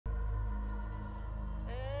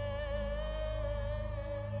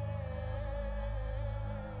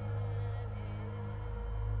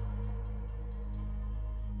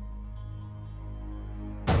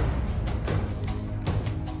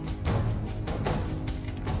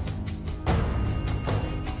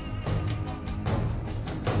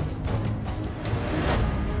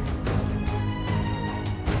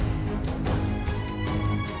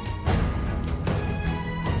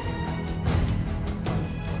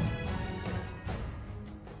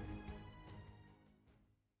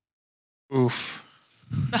Oof.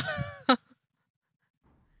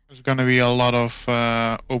 There's gonna be a lot of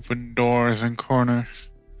open doors and corners.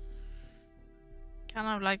 Kind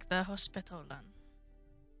of like the hospital then.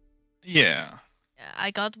 Yeah. Yeah,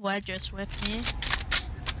 I got wedges with me.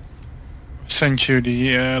 Sent you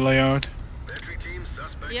the layout. Entry team,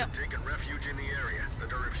 suspects have taken refuge in the area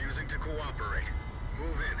and are refusing to cooperate.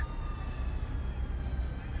 Move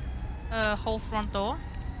in. Whole front door.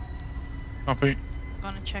 Copy.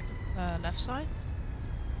 Gonna check left side.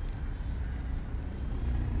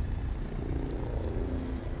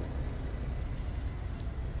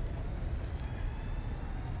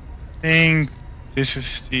 I think this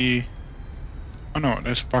is the... Oh no,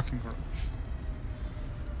 there's a parking garage.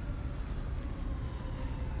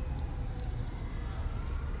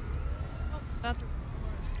 Oh, that door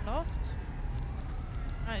is locked.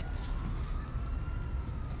 Right.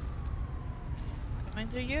 Coming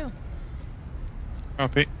to you.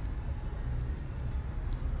 Copy.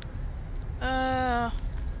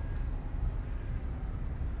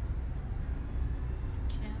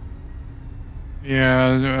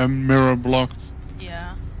 Yeah, mirror blocked.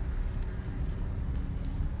 Yeah.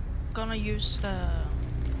 Gonna use the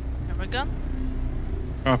camera gun.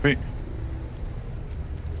 Copy.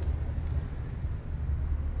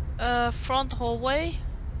 Front hallway.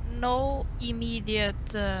 No immediate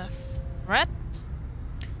threat.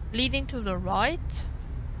 Leading to the right.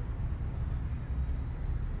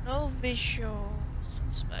 No visual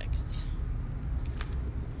suspects.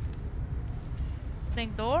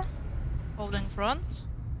 Opening door. Holding front.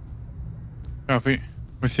 Copy.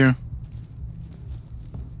 With you.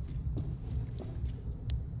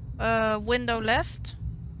 Window left.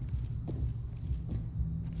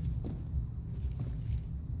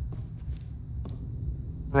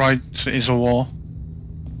 Right is a wall.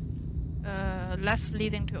 Left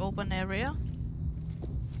leading to open area.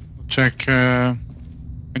 Check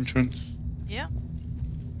entrance. Yeah.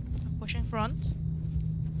 Pushing front.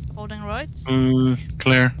 Holding right.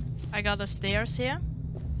 Clear. I got the stairs here.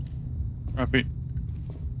 Copy.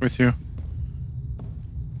 With you.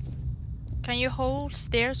 Can you hold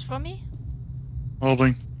stairs for me?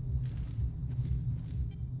 Holding.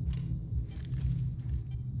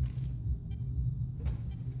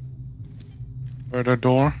 Further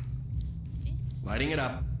door. Lighting it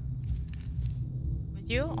up. With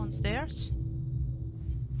you on stairs.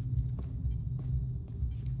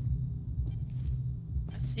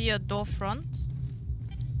 I see a door front.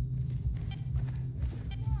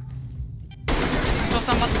 Saw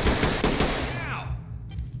someone.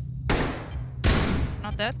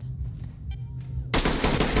 Not dead.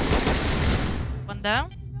 One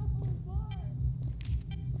down.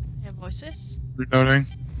 Hear voices. Reloading.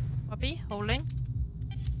 Copy. Holding.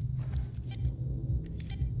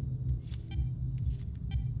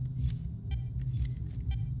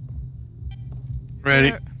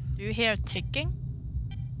 Ready. Do you hear ticking?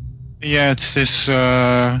 Yeah, it's this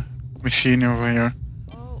machine over here.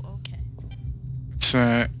 Oh, okay. It's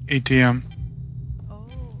ATM. Oh.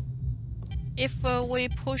 If we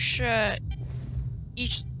push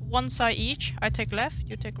each one side each, I take left,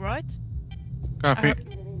 you take right. Copy.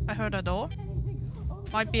 I heard a door.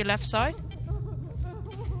 Might be left side.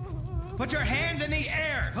 Put your hands in the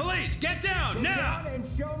air! Police, get down now!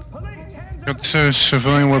 Got a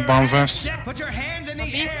civilian with bomb vest. Put your hands in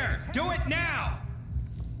the air! Do it now!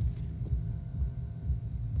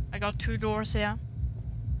 I got two doors here.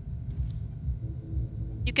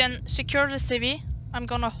 You can secure the CV. I'm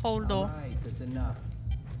gonna hold door.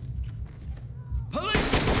 Police!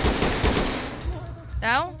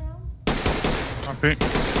 Down. Copy.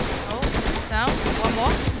 Oh, down. One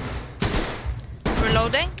more.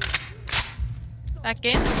 Reloading. Back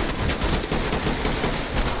in.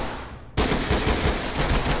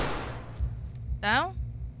 Down.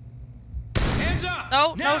 Hands up!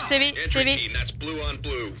 No, now. no, CV, Entry CV. team, that's blue on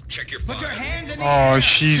blue. Check your Put your file. hands in the Oh, air!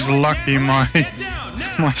 she's Do it lucky. now. My Get down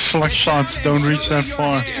now. my select shots Get down don't and reach show that me your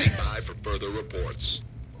far. hands. Stand by for further reports.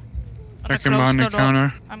 Gonna Checking close behind the the door.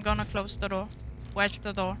 counter. I'm gonna close the door. Wedge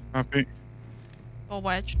the door. Copy. Or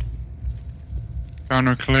wedged.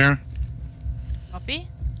 Counter clear. Copy.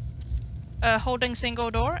 Holding single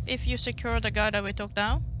door. If you secure the guy that we took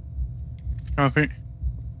down. Copy.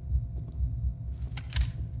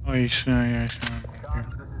 Oh, he's yeah, he's here. This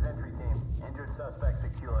is entry team. Injured suspect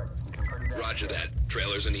secured. Roger that.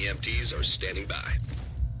 Trailers and EMTs are standing by.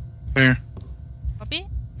 Clear. Copy.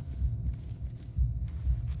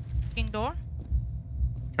 Locking door.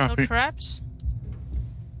 Copy. No traps.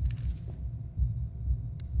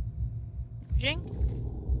 Pushing.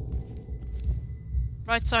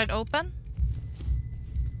 Right side open.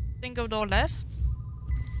 Single door left.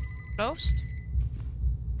 Closed.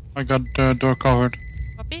 I got the door covered.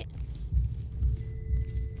 Copy.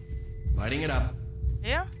 Lighting it up.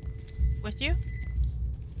 Here. With you.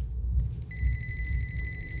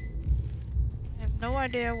 I have no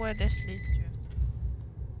idea where this leads to.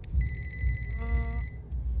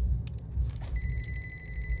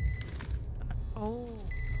 Oh.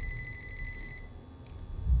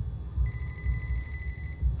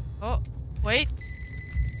 Oh, wait.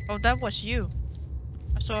 Oh, that was you.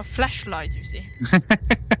 I saw a flashlight, you see.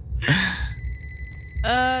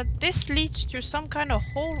 This leads to some kind of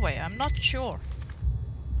hallway. I'm not sure.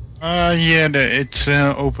 Yeah, it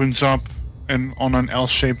opens up and on an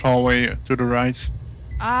L-shaped hallway to the right.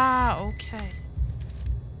 Ah, okay.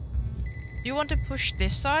 Do you want to push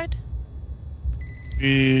this side?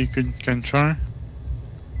 We can try.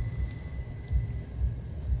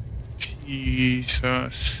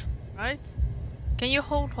 Jesus. Right. Can you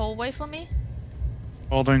hold hallway for me?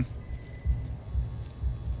 Holding.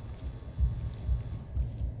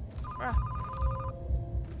 Bruh.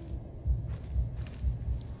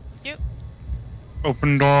 You.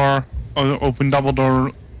 Open door. Oh, open double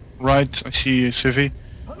door right. I see a civvy.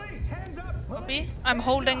 Police, hands up! Copy. I'm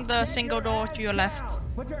holding the single door to your left.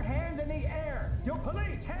 Put your hands in the air! Your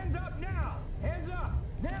police, hands up now! Hands up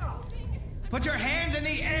now! Put your hands in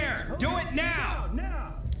the air! Do it now!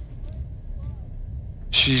 Now!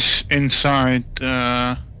 She's inside.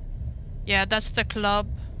 Yeah, that's the club.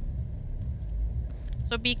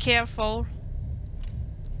 So be careful.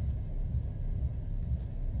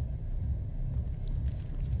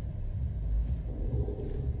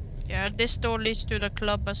 Yeah, this door leads to the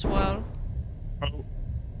club as well. Oh.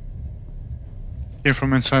 Here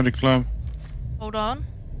from inside the club. Hold on.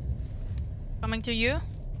 Coming to you.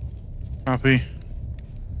 Copy.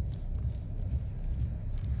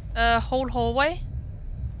 Whole hallway.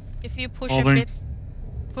 If you Holding.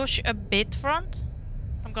 push a bit front,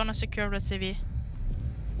 I'm gonna secure the CV.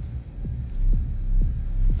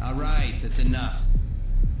 All right, that's enough.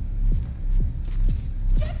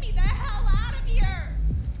 Get me the hell out of here!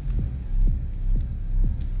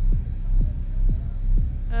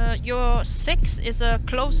 Your 6 is a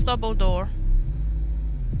closed double door.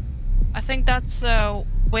 I think that's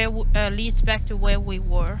where leads back to where we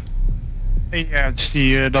were. Yeah, it's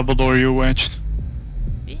the double door you wedged.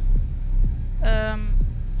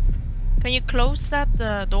 Can you close that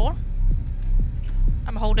door?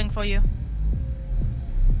 I'm holding for you.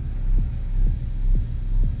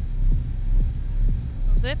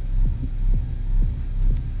 Close it.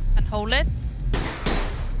 And hold it.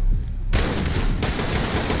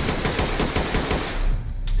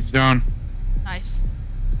 It's down. Nice.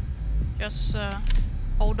 Just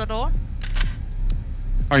hold the door.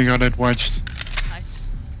 I got it wedged.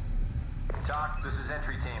 Nice. TOC, this is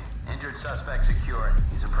entry team. Injured suspect secured.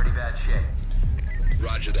 He's in pretty bad shape.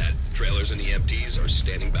 Roger that. Trailers and EMTs are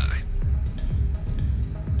standing by.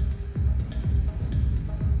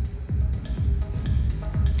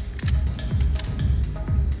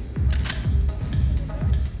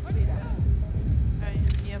 I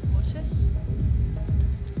hear voices.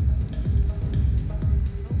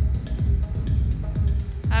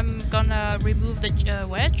 I'm gonna remove the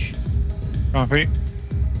wedge. Copy.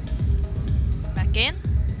 Back in.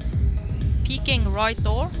 Peeking right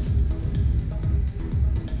door.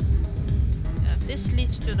 This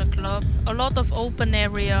leads to the club. A lot of open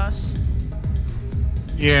areas.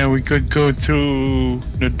 Yeah, we could go through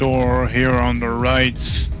the door here on the right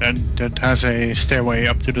that has a stairway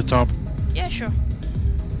up to the top. Yeah, sure.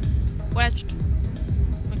 Wedged.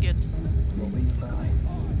 We're good.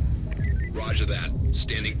 Roger that.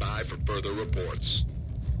 Standing by for further reports.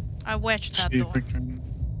 I wedged that See if door. we can...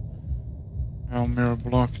 Oh, mirror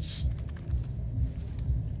blocked.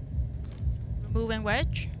 Removing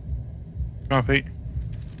wedge. Copy.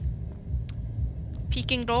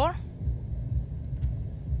 Peeking door.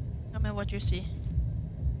 Tell me what you see.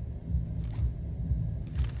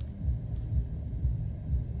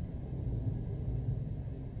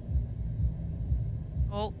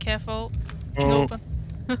 Oh, careful. Pushing Oh. open.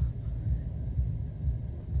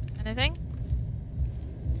 Anything?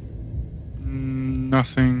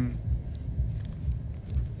 Nothing.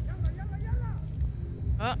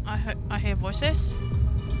 Oh, I hear voices.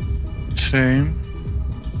 Same.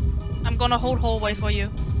 I'm gonna hold hallway for you.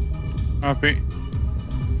 Copy.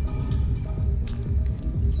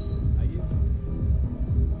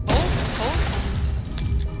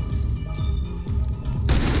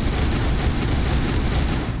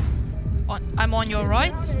 Hold. I'm on your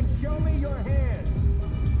right. Show me your hands.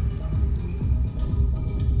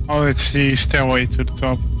 Oh, it's the stairway to the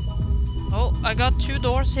top. Oh, I got 2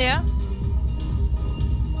 doors here.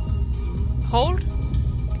 hold.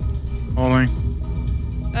 Holding.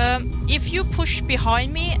 If you push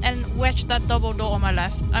behind me and wedge that double door on my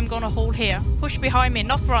left, I'm gonna hold here. Push behind me,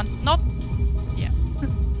 not front, not... Yeah.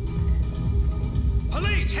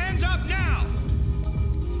 Police, hands up now!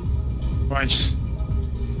 Right.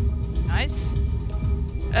 Nice.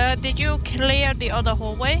 Did you clear the other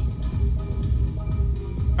hallway?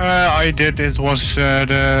 I did. It was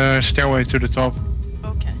the stairway to the top.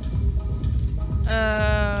 Okay.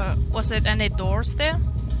 Was it any doors there?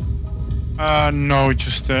 No,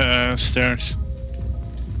 just stairs.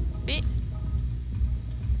 B.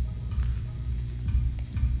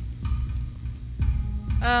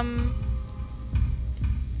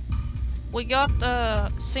 We got a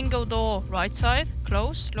single door right side,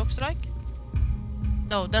 close, looks like.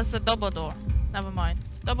 No, that's the double door. Never mind.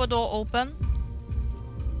 Double door open.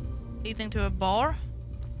 Leading to a bar.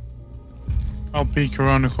 I'll peek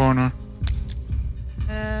around the corner.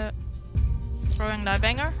 Throwing light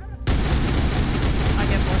banger. I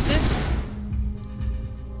get voices.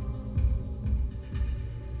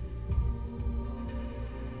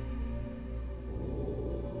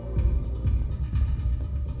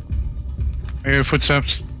 I hear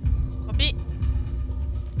footsteps. Copy.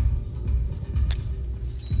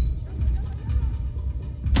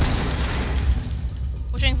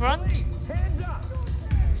 Pushing front. Hands up!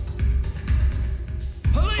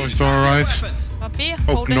 Close door right. Copy.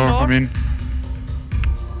 Open Holding door, door. I mean.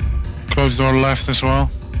 Close door left as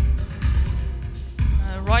well.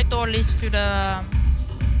 Right door leads to the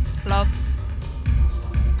club.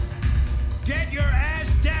 Get your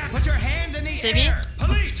ass down! Put your hands in the CV? air!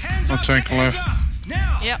 Police, hands I'll up! take Hands left. up!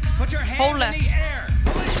 Now! Yep. Put your Hold hands left. in the air!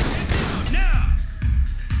 Police, get down! Now!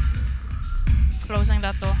 Closing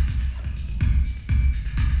that door.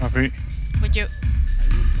 Copy. With you.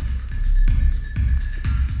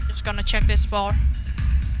 Just gonna check this bar.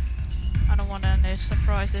 I don't want any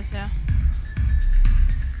surprises here.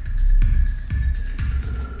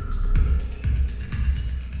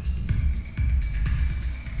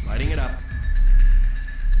 Lighting it up.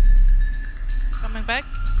 Coming back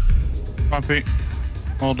Copy.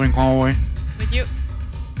 Holding hallway. with you.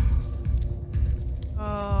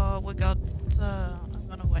 We got. I'm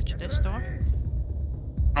gonna wedge this door.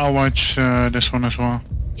 I'll watch this one as well.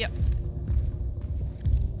 Yep.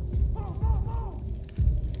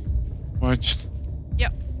 Watched.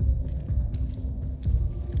 Yep.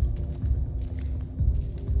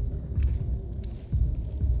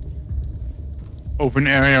 Open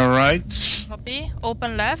area right. Copy.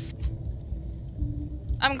 Open left.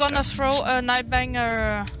 I'm gonna throw a night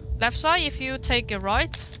banger left side if you take a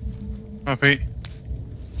right. Copy.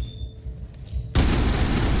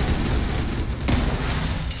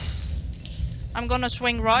 I'm gonna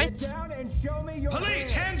swing right. Down and show me your Police,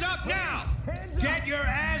 hands up now! Get your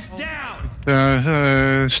ass down!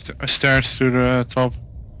 Stairs to the top.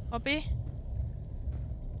 Copy.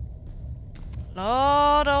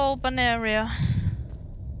 Lot of open area.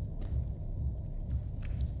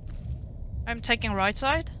 I'm taking right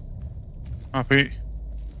side. Copy.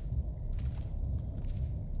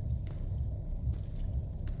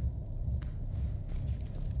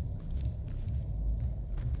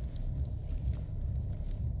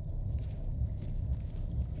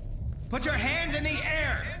 Put your hands in the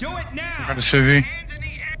air! Do it now! Got a civvy. Hands in the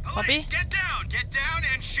air! Copy. Get down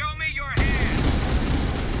and show me your hands!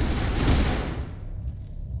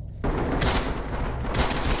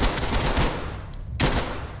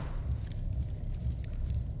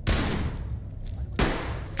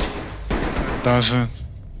 Doesn't.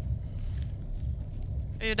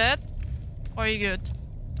 Are you dead? Or are you good?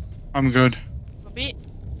 I'm good. Copy.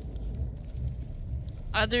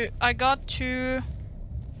 I got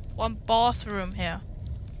one bathroom here.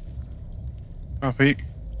 Copy.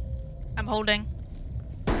 I'm holding.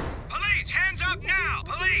 Police, hands up now!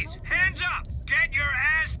 Police, hands up! Get your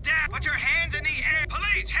ass down! Put your hands in the air!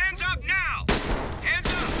 Police, hands up now! Hands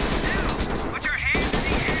up now! Put your hands in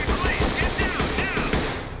the air! Police, get down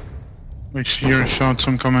now! We hear shots,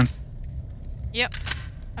 I'm coming. Yep.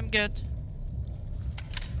 I'm good.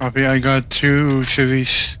 Copy, I got 2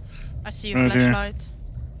 civvies. I see your Right there. flashlight.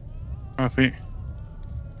 Copy.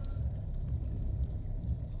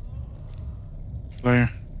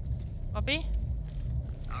 Player. Copy.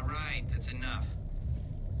 Alright, that's enough.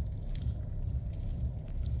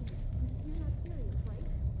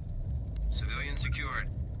 Civilian secured.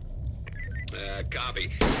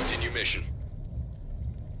 Copy. Continue mission.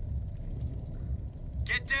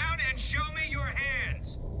 Get down and show me your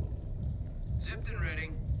hands! Zipped and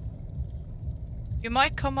ready. You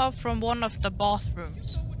might come up from one of the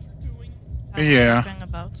bathrooms. Yeah. Talking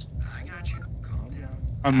about. I got you. Calm down.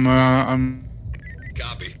 I'm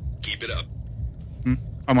Copy. Keep it up.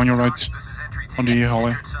 I'm on your right. This is entry team. On the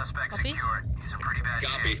hallway. Injured suspect Copy. secured. He's in pretty bad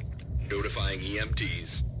shape. Copy. Notifying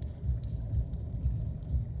EMTs.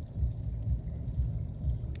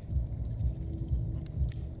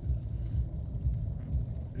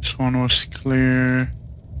 This one was clear.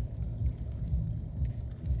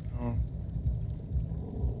 Oh.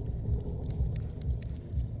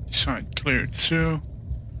 This side clear too.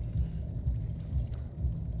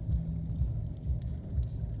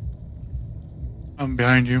 I'm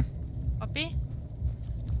behind you. Copy.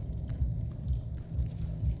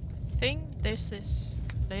 I think this is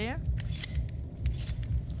clear.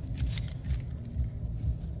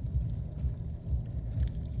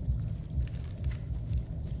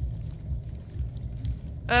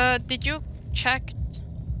 Did you check?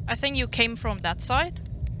 I think you came from that side.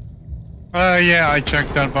 Yeah, I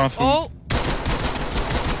checked that bathroom. Oh!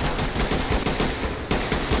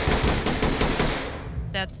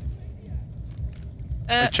 Dead.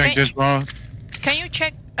 I checked this bar. Can you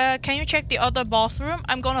check the other bathroom?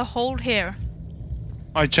 I'm gonna hold here.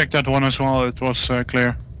 I checked that one as well. It was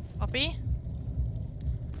clear. Copy.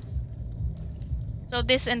 So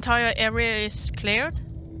this entire area is cleared?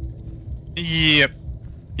 Yep.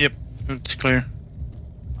 Yep. It's clear.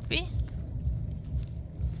 Copy.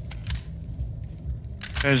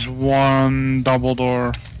 There's one double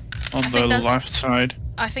door on the left side.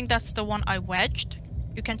 I think that's the one I wedged.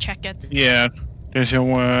 You can check it. Yeah. There's a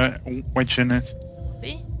wedge in it.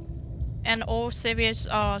 Copy. And all civvies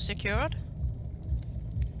are secured.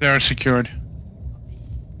 They're secured. Copy.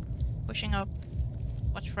 Pushing up.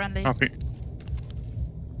 Watch friendly. Copy.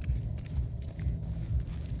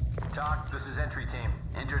 TOC, this is entry team.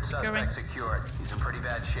 Injured Securing. suspect secured. He's in pretty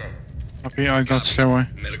bad shape. Copy, I got stairway.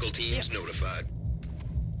 Medical teams Yep. notified.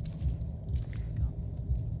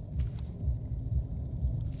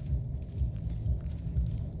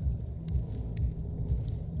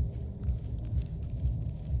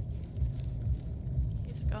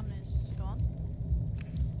 His gun is gone.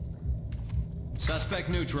 Suspect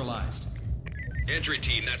neutralized. Entry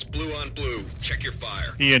team, that's blue on blue. Check your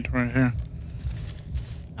fire. See it right here.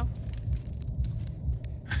 Oh.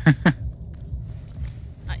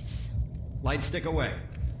 Nice. Light stick away.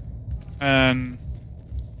 And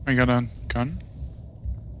I got a gun.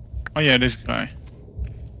 Oh yeah, this guy.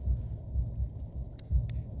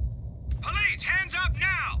 Police, hands up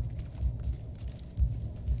now!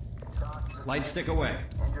 Light stick away.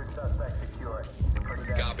 Injured suspect secured. He's in pretty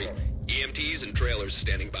bad Copy. shape. EMTs and trailers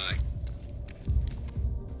standing by.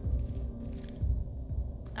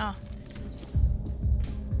 Ah, this is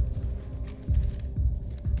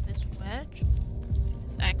this wedge.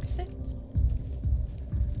 This is exit.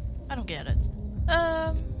 I don't get it.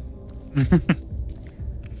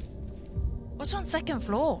 What's on second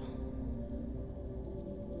floor?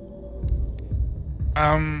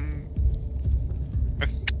 I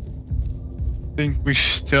think we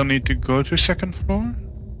still need to go to second floor?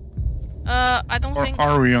 I don't Or think.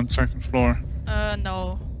 are we on second floor?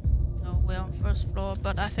 No. No, we're on first floor,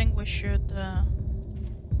 but I think we should,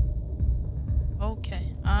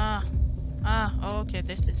 okay. Okay,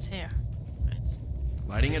 this is here. Right.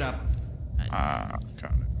 Lighting it up. Got it.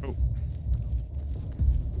 Oh.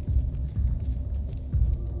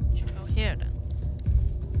 Should go here then.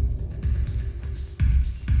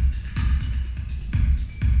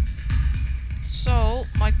 So,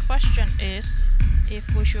 my question is if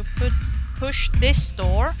we should push this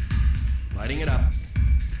door Lighting it up.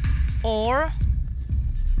 or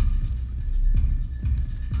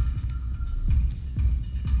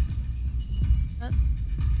that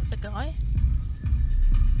the guy?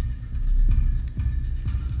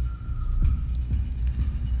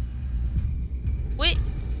 Wait.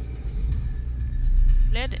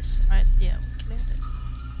 Clear this, right? Yeah, we cleared it.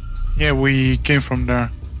 Yeah, we came from there.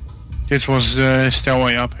 This was the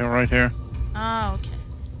stairway up here, right here. Ah, okay.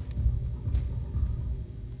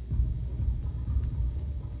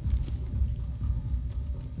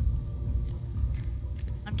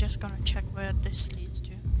 I'm just gonna check where this leads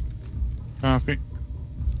to. Copy.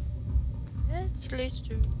 This leads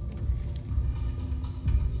to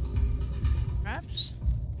perhaps.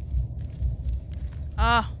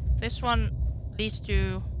 Ah, this one leads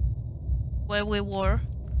to where we were.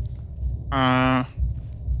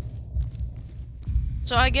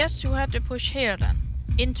 So I guess you had to push here then,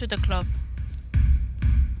 into the club.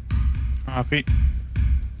 Copy.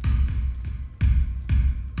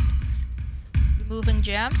 Removing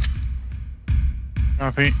jam.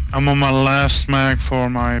 Copy. I'm on my last mag for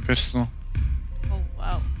my pistol. Oh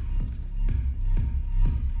wow.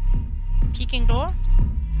 Peeking door.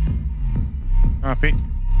 Copy.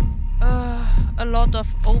 A lot of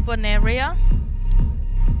open area.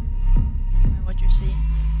 What you see?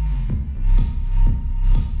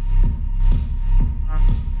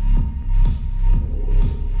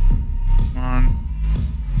 Come on.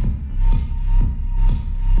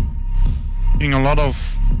 Seeing a lot of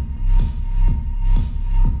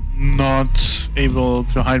not able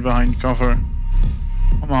to hide behind cover.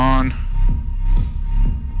 Come on.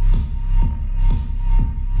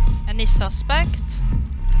 Any suspects?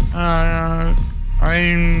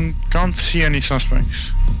 I can't see any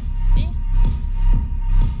suspects. Me?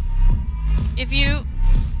 If you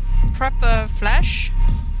prep a flash,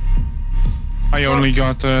 I only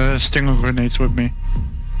got stinger grenades with me.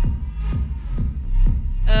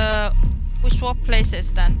 we swap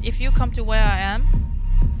places then. If you come to where I am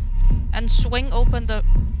and swing open the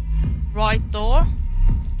right door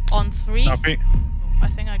on 3. Copy. Oh, I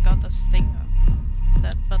think I got a stinger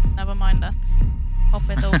instead, but never mind that. Pop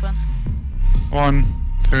it open. 1,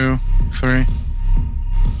 2, 3.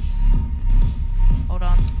 Hold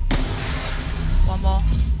on. One more.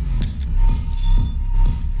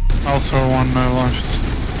 I'll throw one left.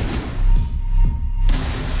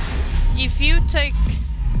 If you take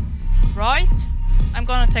right, I'm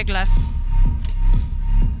gonna take left.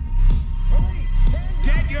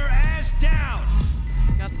 Get your ass down!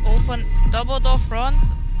 Got open double door front,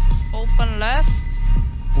 open left.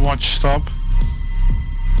 Watch stop.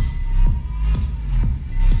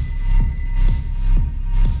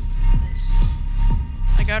 Nice.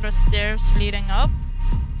 I got the stairs leading up.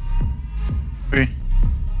 Okay.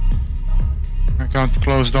 I got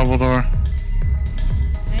closed double door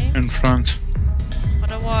Okay. in front.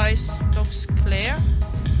 Otherwise, looks clear.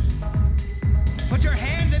 Put your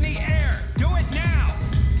hands in the air! Do it now!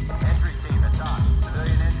 Entry team at top.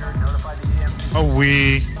 Civilian injured. Notify the EMT. Oh,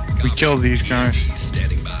 we killed these guys. EMTs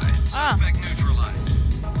standing by. Ah. Suspect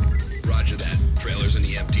neutralized. Roger that. Trailers and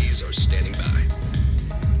EMTs are standing by.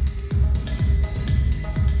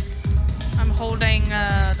 I'm holding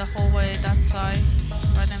the hallway that side,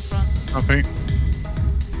 right in front. Copy.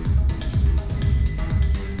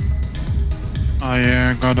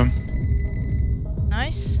 I got him.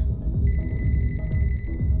 Nice.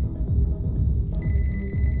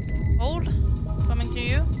 Hold. Coming to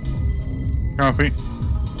you. Copy.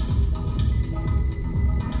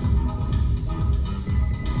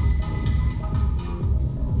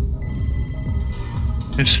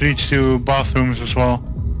 This leads to bathrooms as well.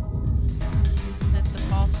 That's the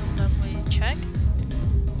bathroom that we checked.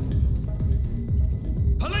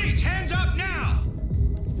 Police, hands up now!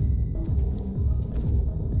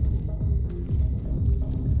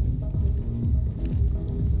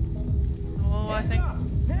 Oh, I think.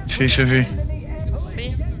 CCV.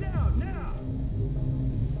 See?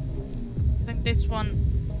 I think this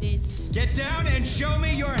one needs. Get down and show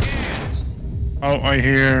me your hands! Oh, I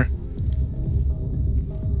hear.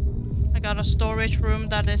 I got a storage room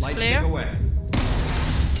that is Light clear. stick away.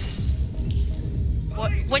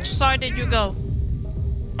 Which side did you go?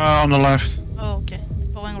 On the left. Oh, okay.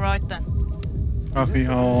 Going right then. Copy.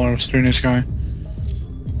 I'll restrain this guy.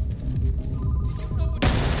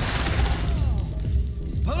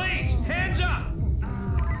 Police, hands up!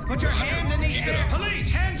 Put your hands in the air! Police,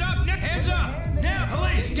 hands up! Hands up! Now,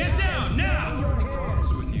 police, get down, now!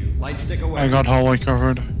 Light stick away. I got hallway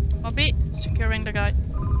covered. Copy. Securing the guy.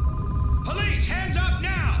 Police, hands up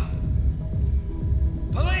now!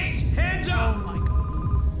 Police, hands Oh up! my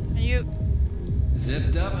god. And you.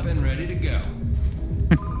 Zipped up and ready to go.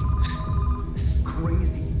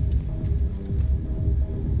 Crazy.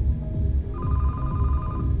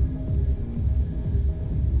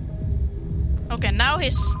 Okay, now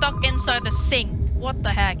he's stuck inside the sink. What the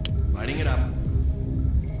heck? Lighting it up.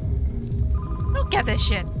 Look at this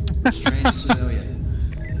shit. Strange civilian.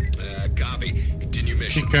 Copy. Continue He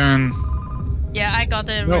mission. can. Yeah, I got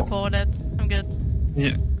it No. reported. I'm good.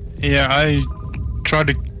 Yeah, I tried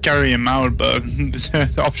to carry him out, but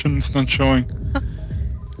the option is not showing.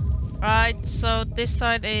 Right, so this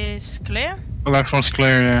side is clear. The left one's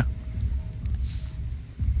clear, yeah. Nice.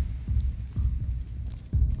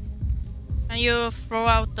 Can you throw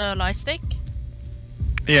out the light stick?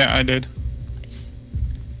 Yeah, I did. Nice.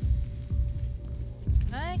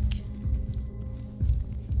 Back.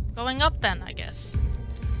 Going up then, I guess.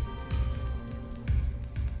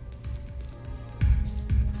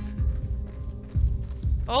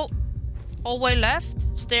 Oh, hallway left,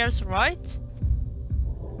 stairs right.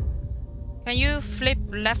 Can you flip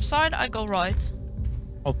left side? I go right.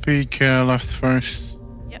 I'll peek left first.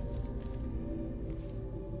 Yep.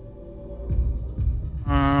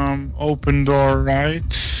 Open door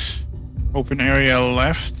right. Open area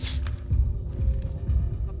left.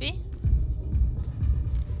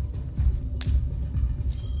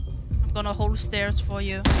 gonna hold stairs for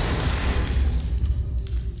you.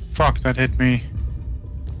 Fuck, that hit me.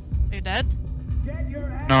 Are you dead?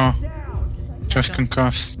 No, Okay. just Thank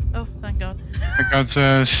God. concussed. Oh, thank God. I got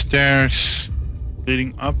the stairs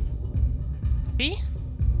leading up. B?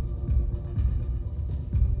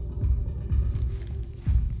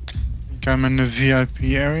 I think I'm in the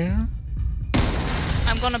VIP area.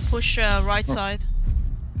 I'm gonna push right side.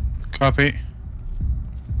 Copy.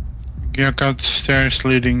 I got stairs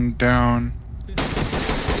leading down.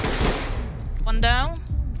 One down.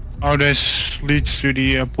 Oh, this leads to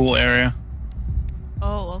the pool area.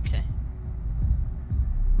 Oh, okay.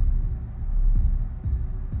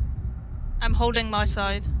 I'm holding my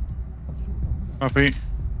side. Copy.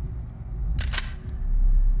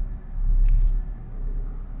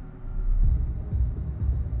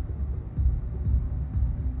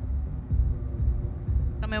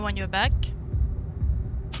 Tell me when you're back.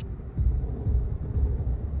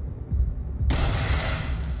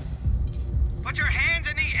 Put your hands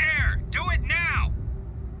in the air! Do it now!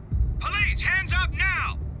 Police, hands up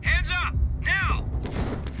now! Hands up! Now!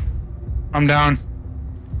 I'm down.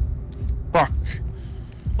 Fuck.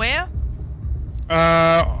 Where?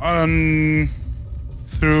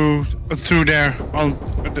 Through there,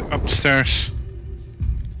 upstairs.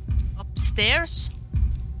 Upstairs?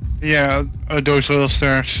 Yeah, those little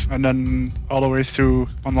stairs, and then all the way through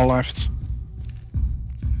on the left.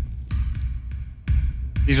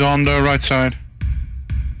 He's on the right side.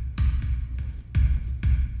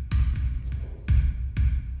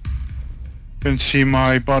 You can see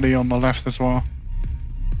my body on the left as well.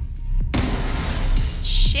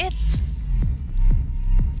 Shit.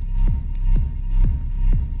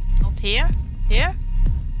 Not here? Here?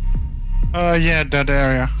 Yeah, that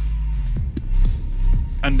area.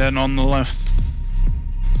 And then on the left.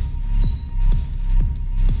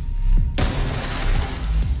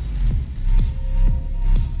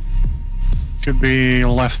 Should be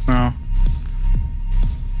left now.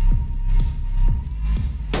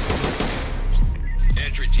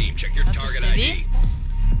 Entry team, check your That's a target CV? ID.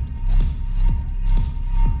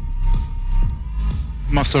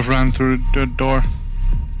 Must have ran through the door.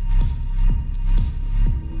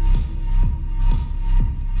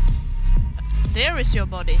 There is your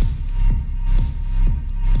body.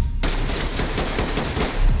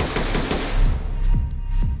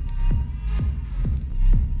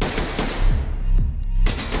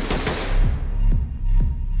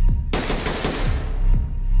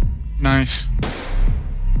 Nice.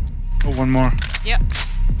 Oh, one more. Yep,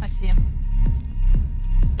 I see him.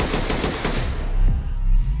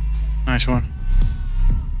 Nice one.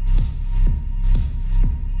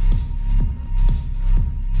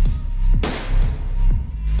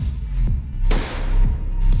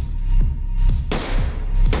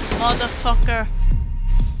 Motherfucker.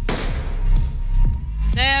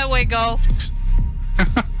 There we go.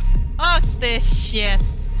 Fuck this shit.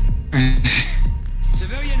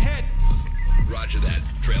 Civilian hit. Roger that.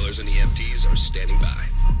 Trailers and EMTs are standing by.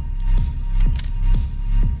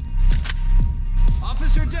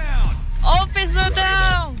 Officer down. Officer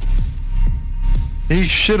down! He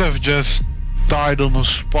should have just died on the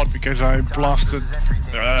spot because I blasted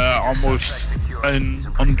almost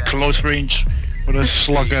on close range with a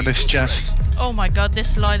slug at his chest. Oh my god,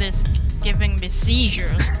 this light is giving me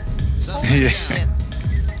seizures. Suspect Yeah. Shit.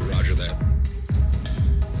 Roger that.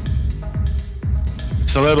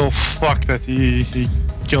 It's a little fuck that he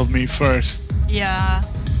killed me first. Yeah.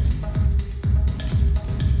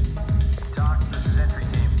 Doc, this is entry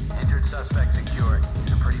team. Injured suspect secured.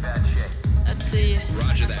 He's in pretty bad shape. Let's see.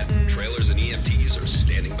 Roger that. Trailers and EMTs are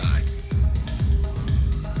standing by.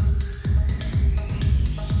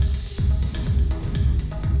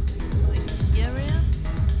 Area?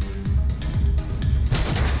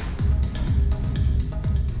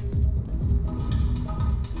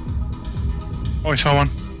 Oh, I saw one.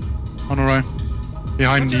 On the right.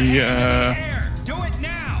 Behind Put your the hands in the air. Do it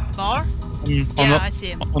now. Bar? on Yeah, I the see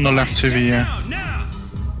him. on the left Get CV, yeah. down now.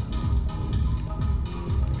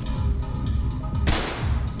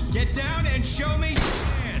 Get down and show me your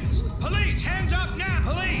hands. Police, hands up now!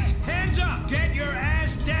 Police, hands up! Get your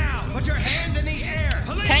ass down! Put your hands in the air!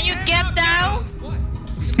 Police, Can you hands get up down?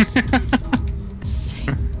 now. Sick.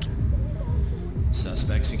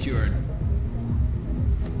 Suspect secured.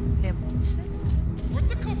 We're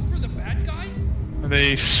the cops for the bad guys?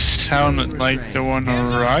 They sounded like the one on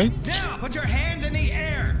the right. Now, put your hands in the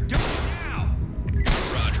air! Do it now!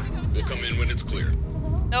 Roger. We'll come in when it's clear.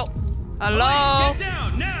 No. Police, Hello? get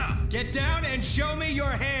down now! Get down and show me your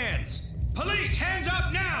hands! Police, hands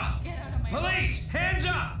up now! Police, hands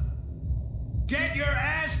up! Get your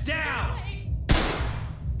ass down!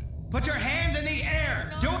 Put your hands in the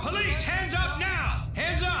air. Do it. Police, hands up now.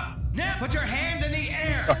 Hands up. Now. Put your hands in the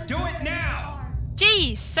air. Do it now.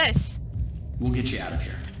 Jesus! We'll get you out of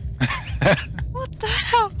here. What the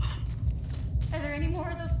hell? Are there any more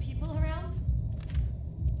of those people around?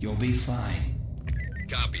 You'll be fine.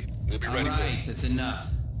 Copy. We'll be ready. All right, that's enough.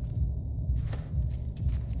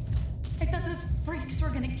 I thought those freaks were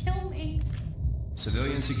gonna kill me.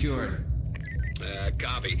 Civilian secured.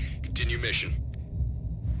 Copy. Continue mission.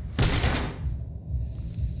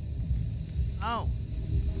 Oh.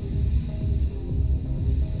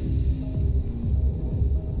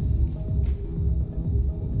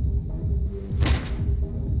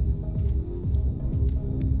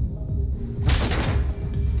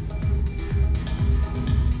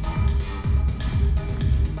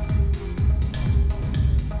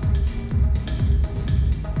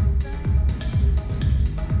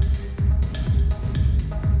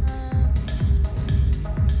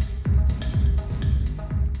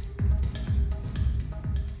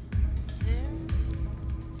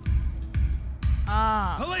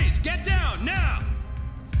 Ah. Police, get down now.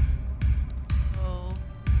 Oh.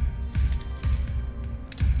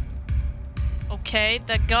 Okay,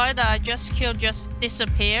 the guy that I just killed just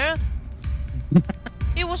disappeared.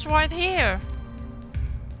 He was right here.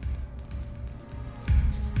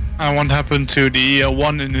 And what happened to the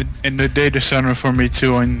one in the data center for me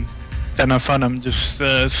too, and then I found him just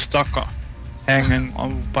stuck hanging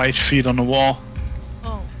by his feet on the wall.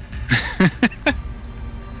 Oh.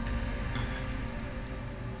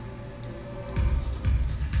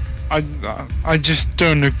 I just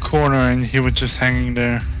turned the corner and he was just hanging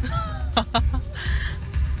there.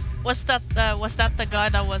 Was that the guy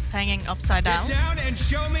that was hanging upside down? Get down and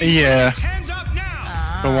show me. Yeah. Hands up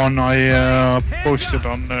now. The one I posted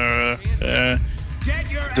on Get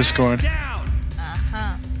your Discord. ass down.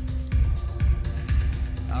 Uh-huh.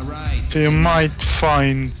 All right. So you might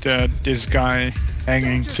find this guy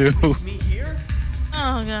hanging too. Me here?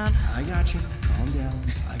 Oh god. I got you. Calm down.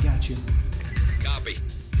 I got you. Copy.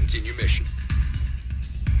 Continue mission.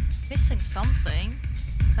 Missing something.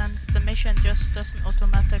 Since the mission just doesn't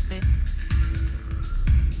automatically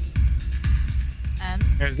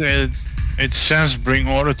end. It says bring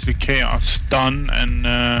order to chaos done and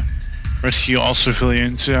rescue all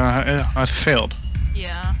civilians. It failed.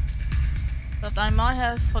 Yeah. But I might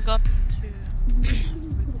have forgotten to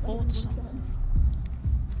report something.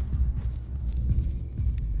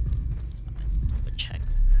 Double check.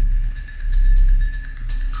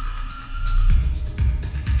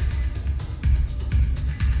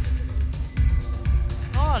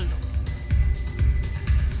 Oh look.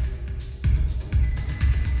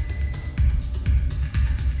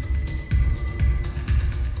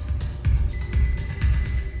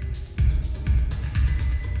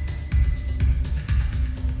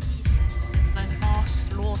 Jesus, it's like mass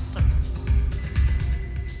slaughter.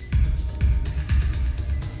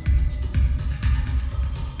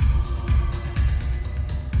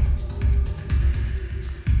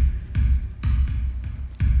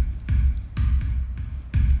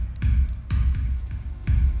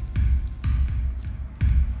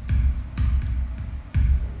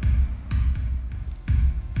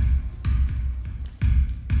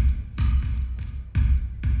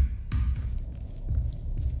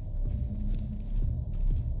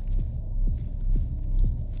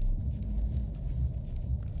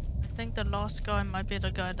 I think the last guy might be the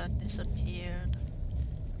guy that disappeared.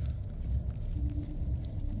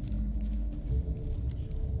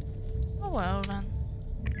 Oh well then.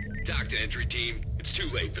 Dock to entry team. It's too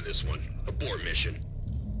late for this one. Abort mission.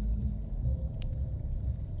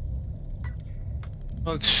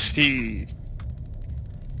 Let's see.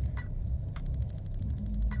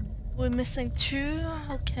 We're missing 2,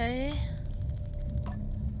 okay.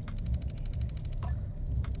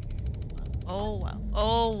 Oh wow.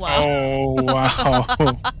 Oh wow. Oh wow.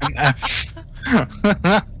 An F.